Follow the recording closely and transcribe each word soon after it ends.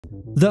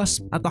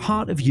Thus, at the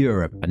heart of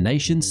Europe, a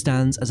nation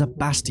stands as a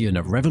bastion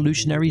of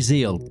revolutionary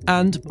zeal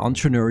and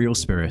entrepreneurial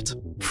spirit: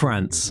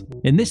 France.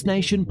 In this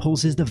nation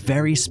pulses the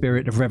very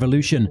spirit of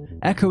revolution,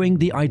 echoing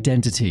the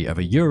identity of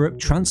a Europe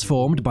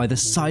transformed by the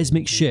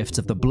seismic shifts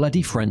of the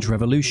bloody French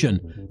Revolution.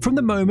 From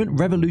the moment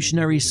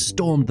revolutionaries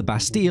stormed the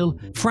Bastille,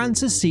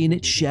 France has seen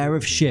its share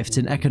of shifts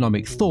in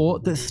economic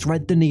thought that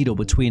thread the needle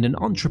between an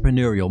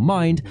entrepreneurial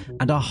mind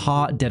and a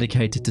heart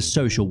dedicated to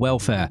social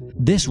welfare.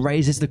 This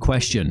raises the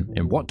question: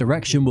 in what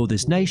direction will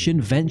this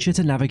nation venture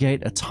to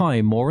navigate a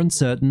time more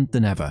uncertain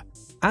than ever?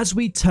 As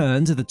we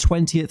turn to the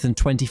 20th and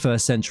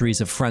 21st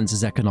centuries of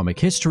France's economic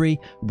history,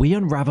 we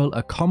unravel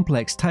a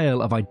complex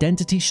tale of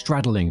identity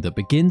straddling that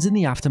begins in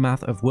the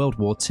aftermath of World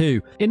War II.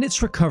 In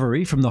its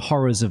recovery from the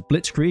horrors of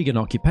blitzkrieg and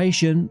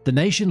occupation, the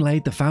nation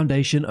laid the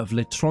foundation of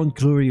Les 30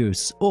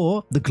 Glorieuses,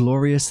 or the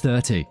Glorious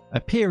 30, a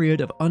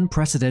period of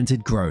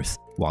unprecedented growth.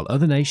 While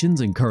other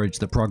nations encouraged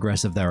the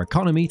progress of their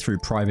economy through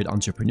private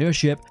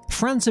entrepreneurship,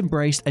 France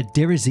embraced a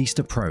dirigiste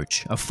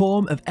approach, a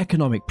form of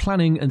economic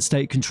planning and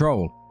state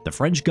control. The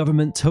French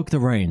government took the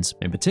reins,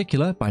 in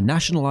particular by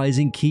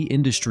nationalizing key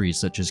industries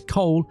such as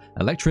coal,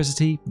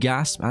 electricity,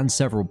 gas, and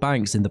several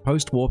banks in the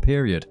post-war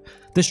period.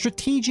 The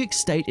strategic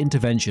state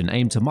intervention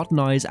aimed to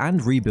modernize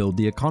and rebuild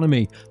the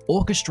economy,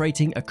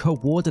 orchestrating a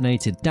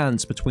coordinated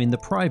dance between the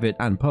private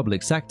and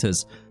public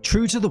sectors.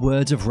 True to the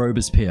words of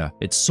Robespierre,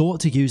 it sought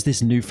to use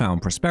this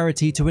newfound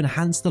prosperity to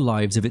enhance the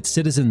lives of its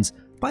citizens.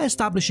 By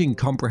establishing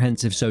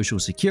comprehensive social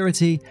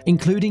security,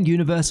 including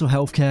universal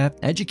healthcare,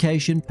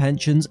 education,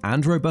 pensions,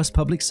 and robust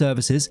public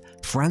services,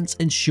 France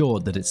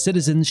ensured that its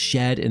citizens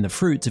shared in the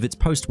fruits of its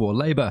post-war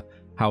labor.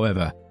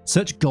 However,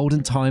 such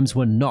golden times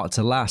were not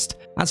to last.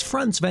 As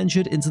France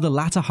ventured into the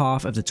latter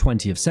half of the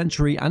 20th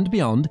century and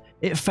beyond,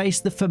 it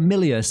faced the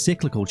familiar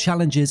cyclical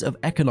challenges of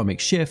economic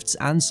shifts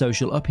and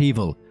social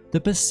upheaval.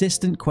 The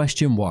persistent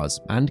question was,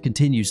 and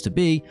continues to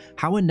be,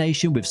 how a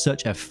nation with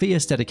such a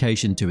fierce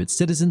dedication to its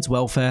citizens'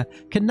 welfare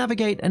can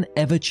navigate an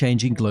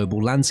ever-changing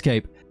global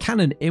landscape. Can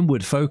an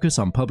inward focus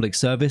on public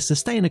service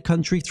sustain a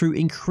country through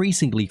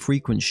increasingly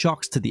frequent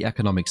shocks to the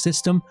economic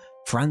system?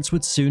 France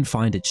would soon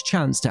find its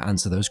chance to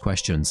answer those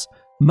questions.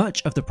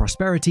 Much of the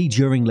prosperity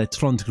during Les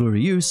 30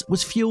 Glorieuses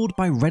was fueled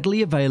by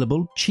readily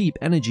available, cheap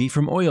energy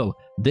from oil.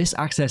 This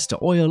access to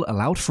oil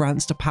allowed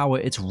France to power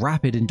its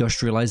rapid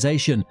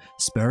industrialization,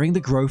 spurring the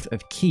growth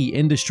of key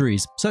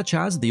industries such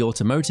as the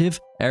automotive,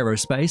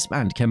 aerospace,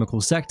 and chemical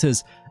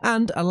sectors,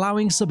 and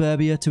allowing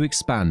suburbia to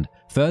expand,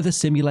 further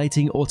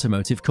simulating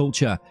automotive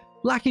culture.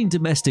 Lacking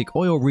domestic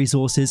oil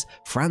resources,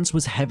 France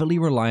was heavily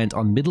reliant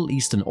on Middle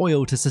Eastern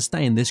oil to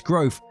sustain this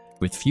growth.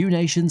 With few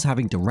nations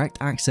having direct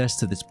access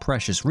to this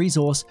precious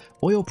resource,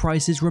 oil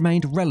prices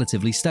remained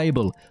relatively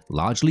stable,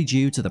 largely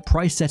due to the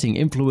price-setting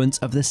influence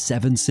of the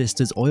Seven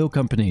Sisters oil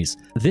companies.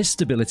 This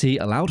stability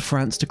allowed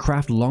France to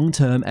craft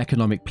long-term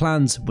economic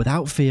plans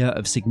without fear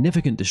of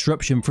significant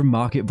disruption from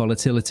market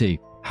volatility.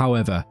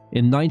 However,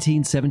 in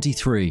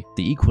 1973,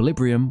 the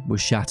equilibrium was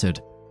shattered.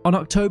 On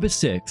October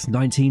 6,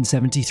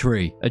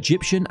 1973,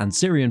 Egyptian and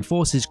Syrian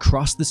forces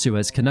crossed the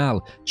Suez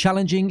Canal,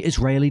 challenging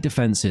Israeli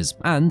defenses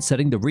and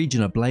setting the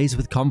region ablaze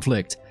with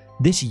conflict.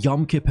 This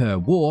Yom Kippur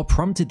War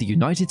prompted the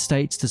United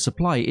States to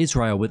supply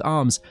Israel with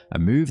arms, a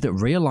move that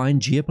realigned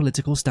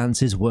geopolitical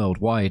stances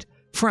worldwide.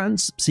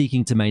 France,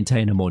 seeking to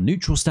maintain a more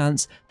neutral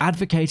stance,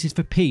 advocated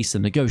for peace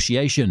and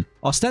negotiation,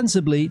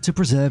 ostensibly to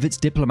preserve its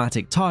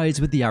diplomatic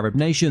ties with the Arab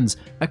nations,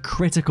 a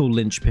critical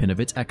linchpin of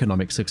its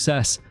economic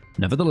success.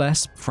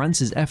 Nevertheless,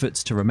 France's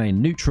efforts to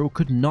remain neutral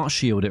could not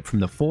shield it from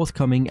the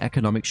forthcoming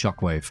economic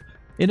shockwave.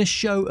 In a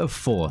show of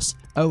force,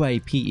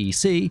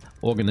 OAPEC,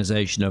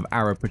 Organization of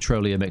Arab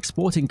Petroleum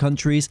Exporting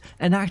Countries,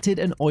 enacted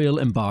an oil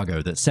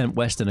embargo that sent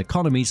Western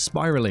economies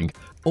spiraling.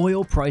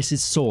 Oil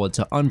prices soared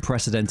to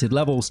unprecedented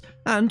levels,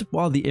 and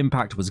while the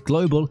impact was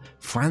global,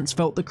 France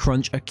felt the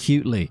crunch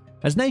acutely.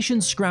 As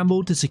nations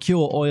scrambled to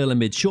secure oil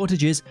amid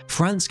shortages,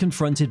 France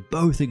confronted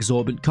both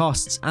exorbitant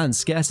costs and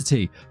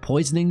scarcity,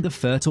 poisoning the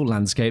fertile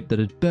landscape that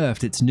had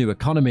birthed its new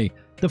economy.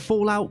 The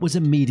fallout was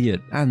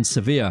immediate and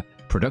severe.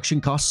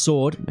 Production costs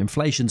soared,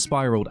 inflation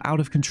spiraled out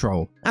of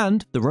control,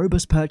 and the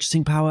robust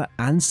purchasing power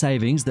and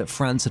savings that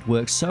France had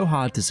worked so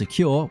hard to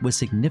secure were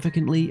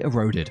significantly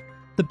eroded.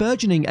 The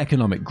burgeoning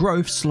economic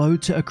growth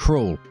slowed to a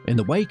crawl. In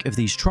the wake of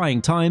these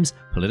trying times,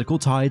 political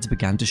tides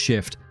began to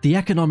shift. The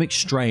economic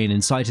strain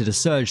incited a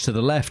surge to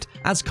the left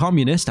as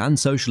communist and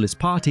socialist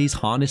parties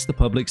harnessed the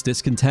public's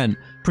discontent,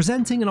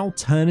 presenting an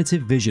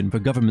alternative vision for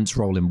government's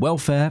role in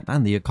welfare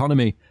and the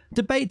economy.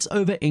 Debates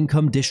over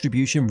income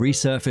distribution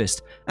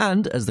resurfaced,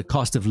 and as the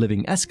cost of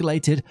living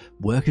escalated,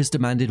 workers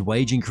demanded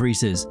wage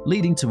increases,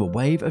 leading to a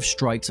wave of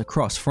strikes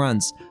across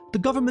France. The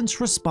government's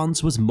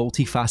response was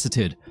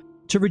multifaceted.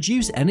 To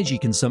reduce energy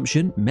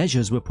consumption,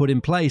 measures were put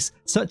in place,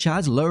 such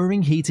as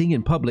lowering heating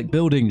in public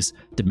buildings,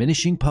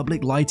 diminishing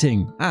public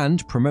lighting,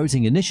 and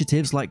promoting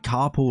initiatives like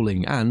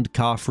carpooling and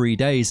car-free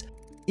days.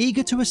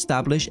 Eager to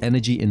establish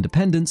energy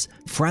independence,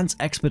 France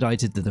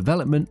expedited the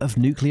development of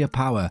nuclear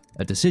power,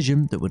 a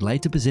decision that would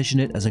later position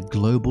it as a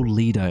global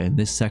leader in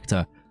this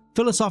sector.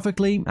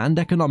 Philosophically and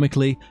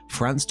economically,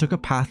 France took a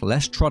path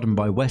less trodden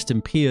by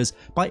Western peers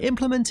by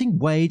implementing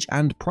wage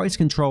and price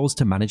controls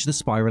to manage the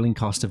spiraling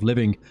cost of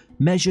living,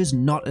 measures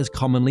not as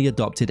commonly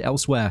adopted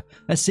elsewhere.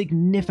 A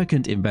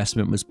significant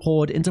investment was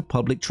poured into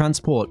public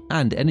transport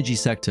and energy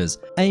sectors,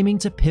 aiming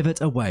to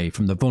pivot away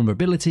from the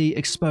vulnerability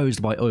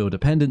exposed by oil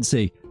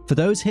dependency. For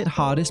those hit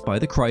hardest by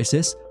the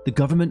crisis, the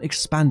government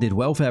expanded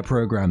welfare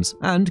programs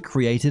and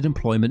created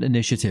employment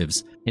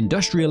initiatives.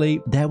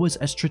 Industrially, there was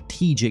a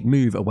strategic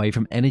move away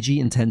from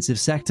energy-intensive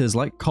sectors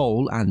like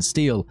coal and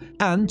steel,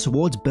 and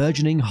towards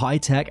burgeoning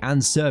high-tech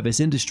and service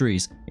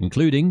industries,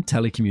 including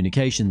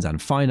telecommunications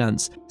and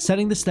finance,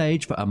 setting the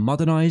stage for a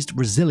modernized,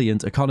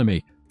 resilient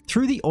economy.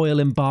 Through the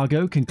oil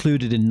embargo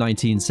concluded in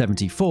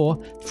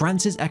 1974,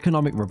 France's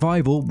economic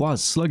revival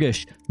was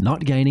sluggish,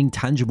 not gaining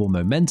tangible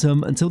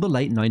momentum until the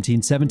late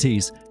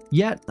 1970s.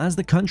 Yet, as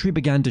the country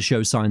began to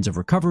show signs of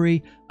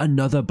recovery,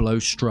 another blow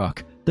struck.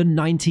 The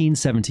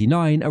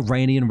 1979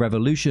 Iranian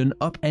Revolution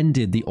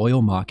upended the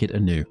oil market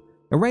anew.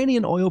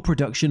 Iranian oil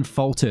production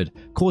faltered,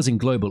 causing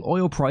global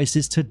oil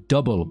prices to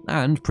double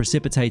and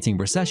precipitating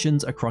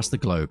recessions across the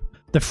globe.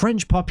 The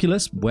French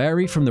populace,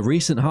 wary from the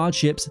recent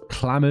hardships,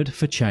 clamored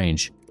for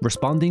change.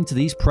 Responding to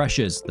these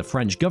pressures, the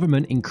French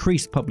government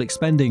increased public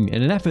spending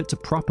in an effort to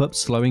prop up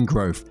slowing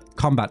growth,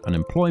 combat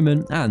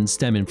unemployment, and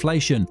stem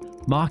inflation,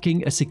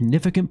 marking a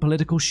significant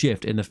political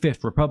shift in the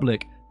Fifth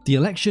Republic. The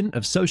election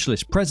of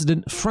socialist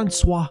president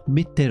François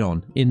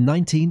Mitterrand in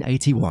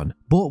 1981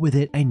 brought with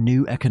it a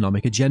new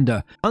economic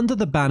agenda. Under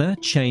the banner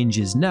 "Change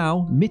is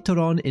Now,"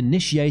 Mitterrand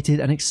initiated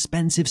an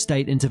expensive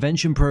state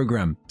intervention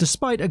program,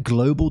 despite a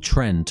global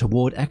trend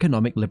toward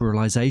economic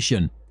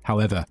liberalization.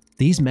 However,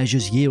 these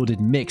measures yielded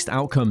mixed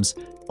outcomes.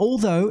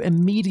 Although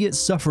immediate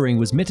suffering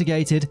was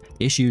mitigated,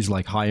 issues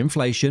like high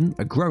inflation,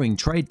 a growing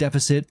trade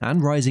deficit,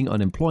 and rising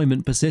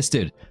unemployment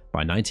persisted.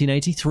 By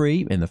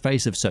 1983, in the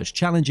face of such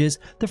challenges,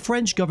 the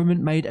French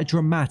government made a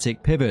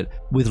dramatic pivot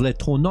with Le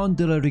Tournant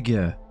de la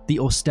Rigueur, the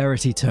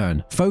austerity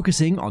turn,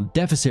 focusing on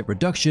deficit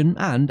reduction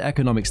and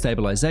economic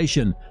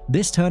stabilization.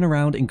 This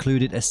turnaround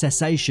included a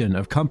cessation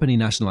of company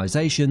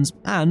nationalizations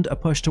and a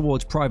push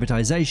towards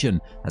privatization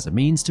as a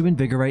means to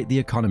invigorate the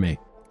economy.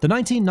 The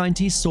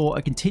 1990s saw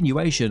a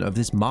continuation of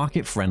this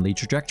market-friendly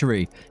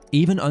trajectory,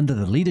 even under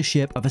the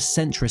leadership of a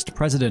centrist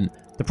president.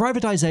 The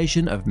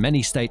privatization of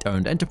many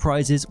state-owned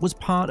enterprises was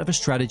part of a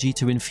strategy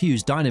to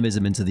infuse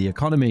dynamism into the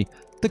economy.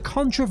 The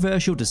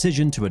controversial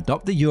decision to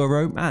adopt the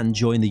euro and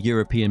join the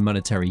European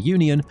Monetary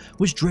Union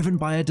was driven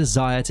by a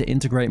desire to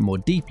integrate more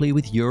deeply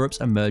with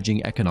Europe's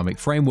emerging economic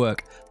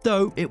framework,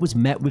 though it was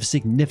met with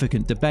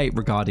significant debate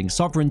regarding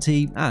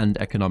sovereignty and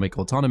economic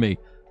autonomy.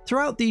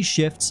 Throughout these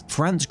shifts,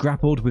 France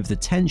grappled with the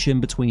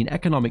tension between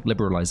economic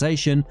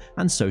liberalization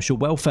and social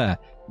welfare.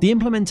 The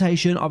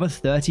implementation of a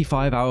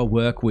 35-hour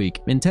work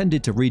week,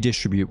 intended to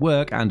redistribute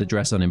work and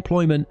address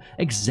unemployment,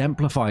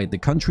 exemplified the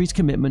country's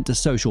commitment to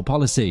social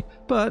policy,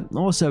 but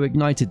also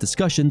ignited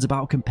discussions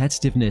about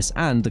competitiveness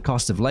and the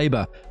cost of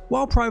labor.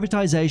 While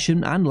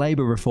privatization and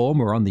labor reform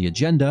were on the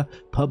agenda,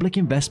 public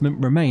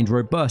investment remained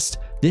robust.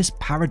 This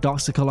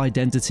paradoxical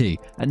identity,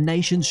 a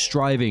nation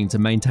striving to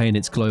maintain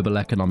its global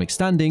economic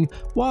standing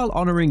while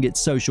honoring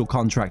its social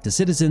contract to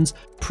citizens,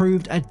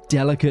 proved a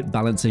delicate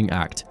balancing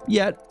act.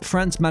 Yet,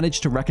 France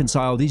managed to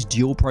reconcile these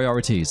dual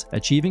priorities,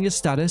 achieving its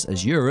status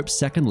as Europe's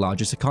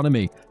second-largest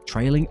economy,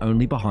 trailing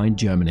only behind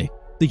Germany.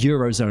 The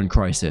Eurozone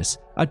crisis,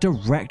 a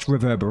direct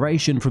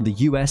reverberation from the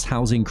US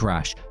housing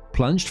crash,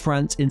 plunged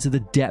France into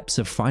the depths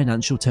of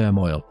financial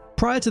turmoil.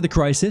 Prior to the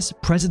crisis,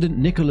 President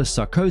Nicolas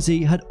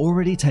Sarkozy had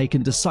already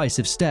taken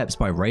decisive steps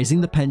by raising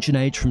the pension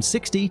age from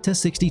 60 to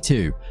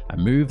 62, a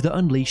move that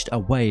unleashed a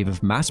wave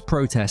of mass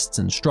protests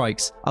and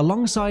strikes.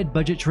 Alongside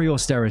budgetary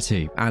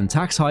austerity and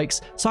tax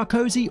hikes,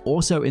 Sarkozy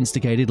also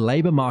instigated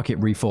labor market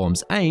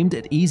reforms aimed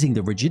at easing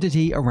the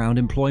rigidity around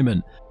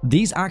employment.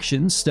 These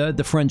actions stirred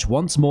the French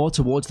once more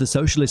towards the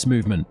socialist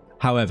movement.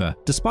 However,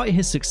 despite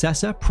his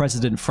successor,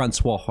 President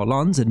François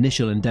Hollande's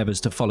initial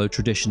endeavors to follow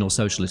traditional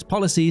socialist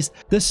policies,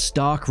 the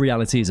stark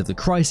realities of the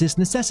crisis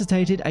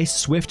necessitated a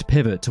swift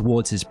pivot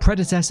towards his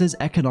predecessor's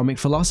economic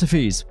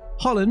philosophies.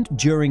 Hollande,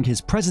 during his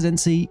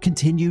presidency,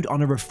 continued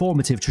on a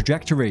reformative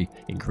trajectory,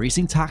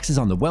 increasing taxes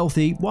on the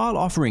wealthy while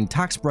offering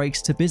tax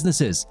breaks to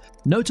businesses.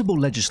 Notable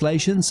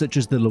legislation such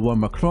as the Loi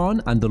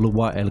Macron and the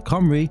Loi El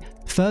Khomri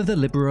further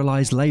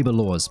liberalized labor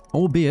laws,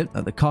 albeit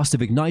at the cost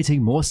of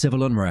igniting more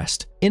civil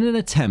unrest. In an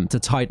attempt to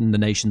tighten the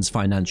nation's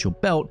financial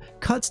belt,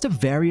 cuts to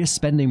various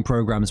spending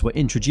programs were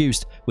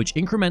introduced, which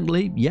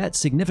incrementally yet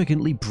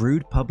significantly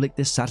brewed public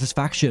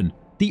dissatisfaction.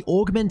 The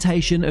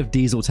augmentation of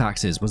diesel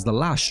taxes was the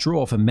last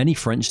straw for many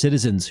French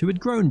citizens who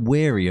had grown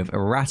weary of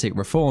erratic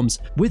reforms.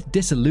 With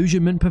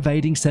disillusionment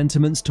pervading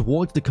sentiments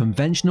towards the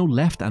conventional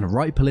left and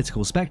right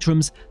political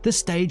spectrums, the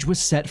stage was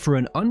set for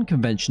an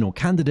unconventional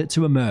candidate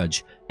to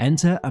emerge.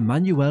 Enter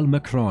Emmanuel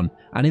Macron,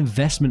 an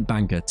investment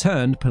banker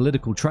turned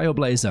political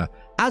trailblazer.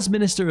 As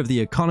Minister of the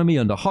Economy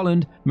under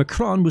Hollande,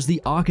 Macron was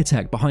the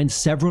architect behind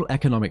several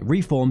economic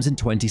reforms in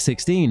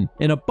 2016.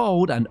 In a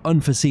bold and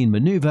unforeseen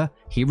maneuver,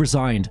 he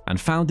resigned and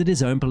founded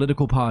his own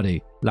political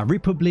party, La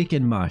République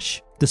En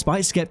Marche.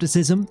 Despite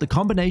skepticism, the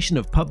combination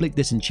of public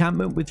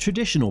disenchantment with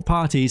traditional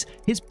parties,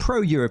 his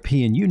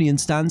pro-European Union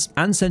stance,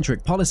 and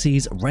centric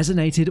policies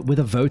resonated with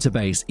a voter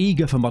base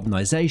eager for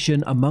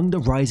modernization among the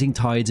rising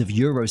tides of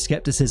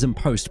Euroscepticism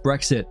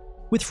post-Brexit.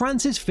 With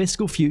France's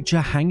fiscal future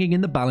hanging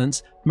in the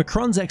balance,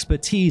 Macron's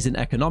expertise in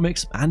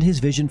economics and his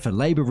vision for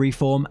labor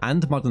reform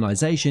and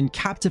modernization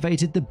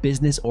captivated the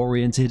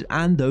business-oriented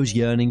and those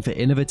yearning for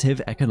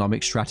innovative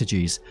economic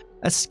strategies.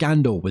 A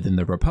scandal within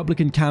the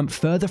Republican camp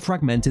further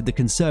fragmented the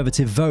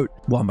conservative vote,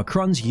 while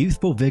Macron's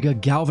youthful vigor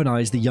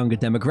galvanized the younger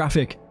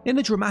demographic. In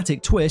a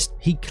dramatic twist,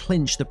 he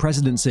clinched the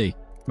presidency.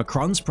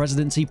 Macron's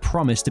presidency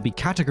promised to be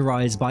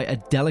categorized by a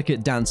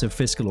delicate dance of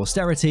fiscal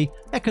austerity,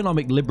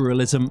 economic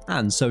liberalism,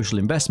 and social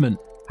investment.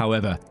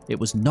 However, it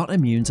was not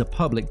immune to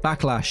public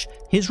backlash.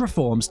 His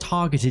reforms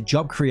targeted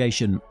job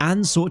creation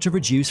and sought to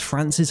reduce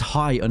France's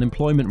high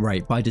unemployment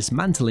rate by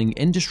dismantling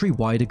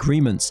industry-wide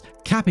agreements,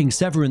 capping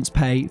severance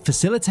pay,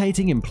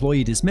 facilitating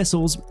employee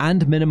dismissals,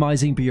 and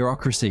minimizing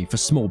bureaucracy for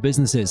small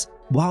businesses.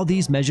 While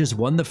these measures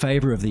won the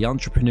favor of the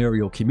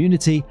entrepreneurial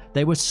community,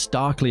 they were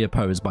starkly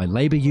opposed by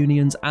labor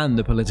unions and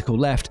the political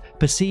left,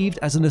 perceived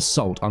as an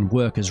assault on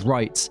workers'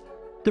 rights.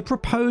 The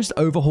proposed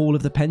overhaul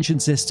of the pension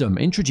system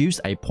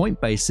introduced a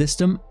point-based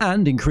system,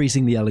 and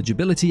increasing the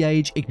eligibility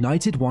age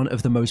ignited one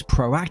of the most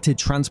protracted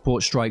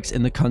transport strikes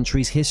in the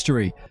country's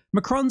history.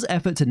 Macron's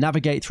effort to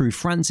navigate through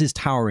France's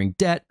towering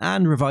debt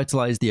and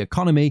revitalize the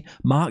economy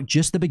marked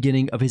just the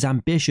beginning of his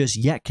ambitious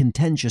yet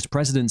contentious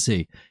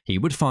presidency. He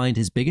would find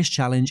his biggest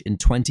challenge in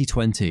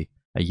 2020.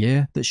 A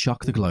year that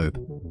shocked the globe.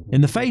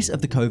 In the face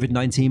of the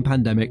COVID-19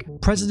 pandemic,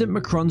 President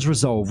Macron's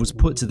resolve was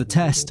put to the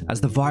test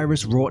as the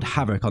virus wrought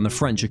havoc on the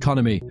French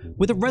economy.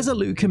 With a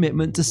resolute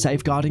commitment to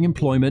safeguarding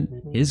employment,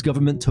 his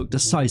government took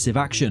decisive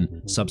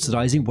action,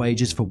 subsidizing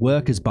wages for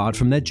workers barred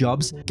from their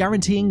jobs,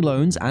 guaranteeing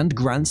loans and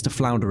grants to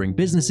floundering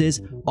businesses,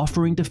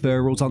 offering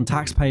deferrals on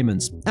tax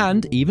payments,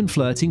 and even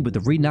flirting with the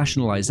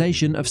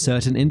renationalization of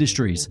certain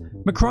industries.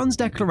 Macron's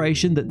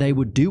declaration that they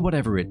would do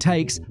whatever it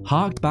takes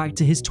harked back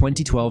to his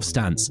 2012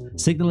 stance,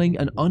 signaling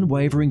an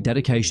unwavering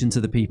dedication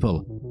to the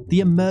people. The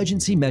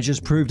emergency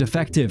measures proved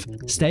effective,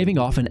 staving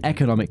off an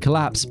economic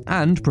collapse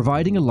and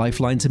providing a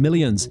lifeline to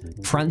millions.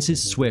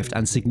 France's swift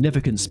and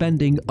significant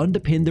spending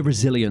underpinned the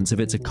resilience of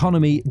its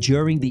economy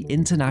during the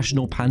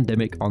international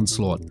pandemic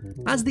onslaught.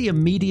 As the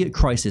immediate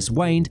crisis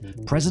waned,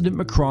 President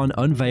Macron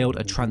unveiled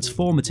a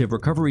transformative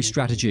recovery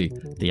strategy.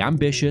 The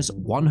ambitious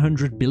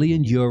 €100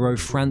 billion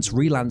France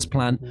Relance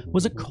Plan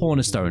was a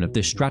cornerstone of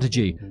this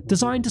strategy,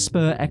 designed to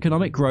spur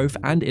economic growth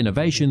and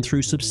innovation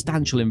through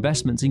substantial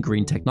investments in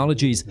green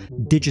technologies,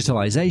 digitalization,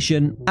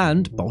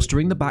 and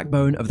bolstering the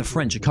backbone of the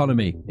French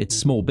economy, its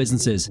small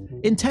businesses.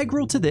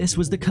 Integral to this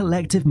was the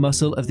collective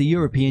muscle of the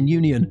European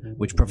Union,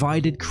 which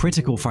provided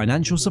critical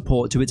financial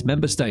support to its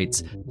member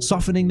states,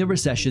 softening the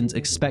recession's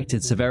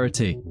expected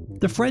severity.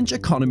 The French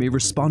economy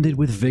responded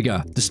with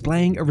vigor,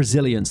 displaying a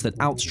resilience that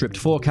outstripped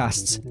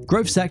forecasts.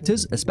 Growth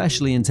sectors,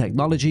 especially in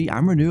technology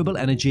and renewable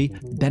energy,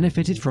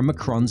 benefited from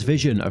Macron's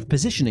vision of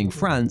positioning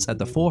France at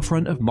the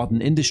forefront of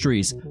modern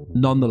industries.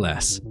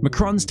 Nonetheless,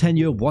 Macron's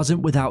tenure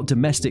wasn't without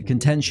domestic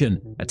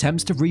contention.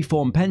 Attempts to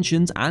reform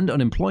pensions and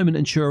unemployment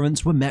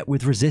insurance were met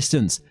with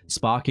resistance,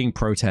 sparking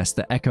protests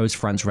that echoes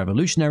France's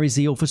revolutionary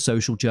zeal for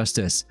social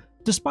justice.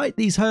 Despite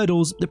these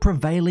hurdles, the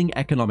prevailing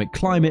economic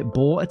climate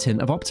bore a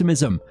tint of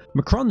optimism.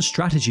 Macron's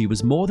strategy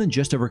was more than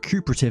just a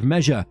recuperative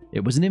measure,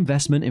 it was an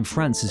investment in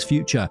France's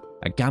future,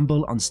 a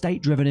gamble on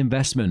state-driven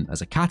investment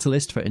as a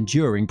catalyst for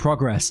enduring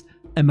progress.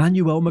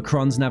 Emmanuel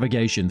Macron's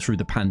navigation through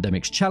the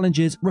pandemic's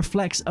challenges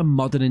reflects a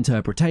modern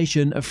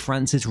interpretation of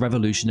France's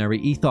revolutionary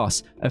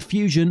ethos, a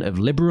fusion of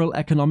liberal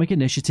economic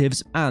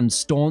initiatives and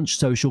staunch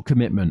social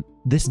commitment.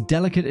 This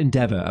delicate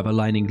endeavor of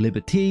aligning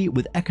liberté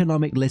with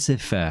economic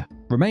laissez-faire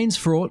remains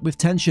fraught with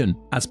tension,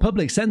 as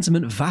public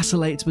sentiment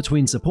vacillates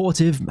between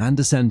supportive and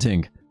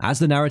dissenting. As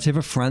the narrative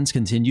of France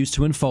continues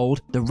to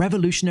unfold, the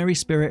revolutionary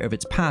spirit of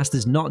its past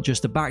is not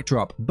just a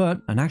backdrop,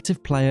 but an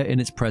active player in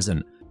its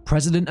present.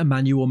 President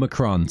Emmanuel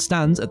Macron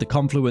stands at the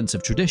confluence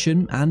of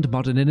tradition and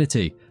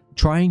modernity,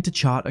 trying to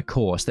chart a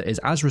course that is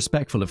as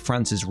respectful of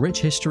France's rich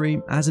history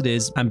as it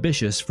is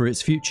ambitious for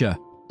its future.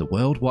 The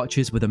world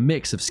watches with a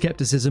mix of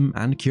skepticism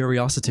and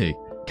curiosity.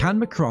 Can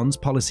Macron's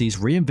policies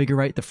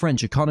reinvigorate the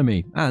French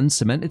economy and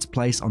cement its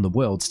place on the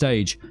world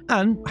stage?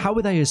 And how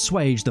will they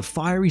assuage the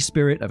fiery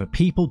spirit of a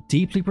people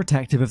deeply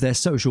protective of their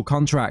social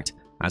contract?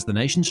 As the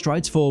nation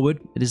strides forward,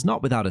 it is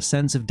not without a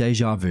sense of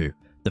déjà vu.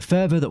 The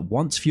fervor that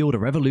once fueled a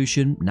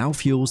revolution now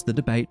fuels the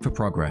debate for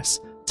progress.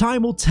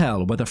 Time will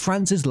tell whether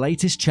France's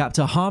latest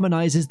chapter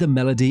harmonizes the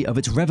melody of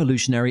its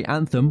revolutionary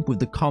anthem with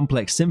the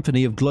complex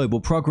symphony of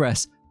global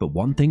progress. But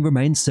one thing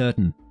remains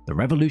certain: the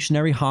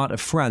revolutionary heart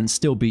of France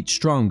still beats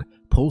strong,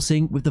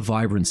 pulsing with the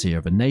vibrancy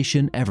of a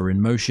nation ever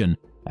in motion,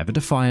 ever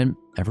defiant,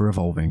 ever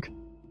evolving.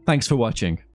 Thanks for watching.